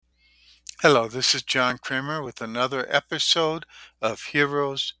Hello, this is John Kramer with another episode of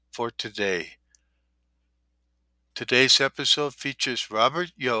Heroes for Today. Today's episode features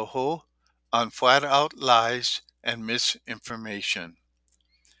Robert Yoho on flat out lies and misinformation.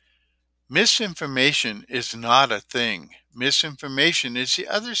 Misinformation is not a thing. Misinformation is the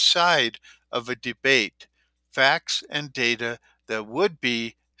other side of a debate, facts and data that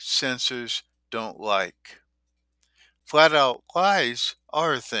would-be censors don't like. Flat out lies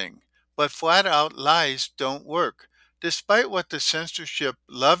are a thing, but flat out lies don't work. Despite what the censorship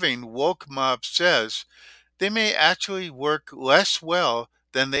loving woke mob says, they may actually work less well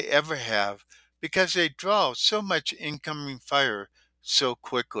than they ever have because they draw so much incoming fire so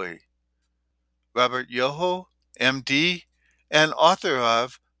quickly. Robert Yoho, MD, and author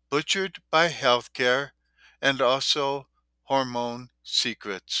of Butchered by Healthcare and also Hormone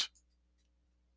Secrets.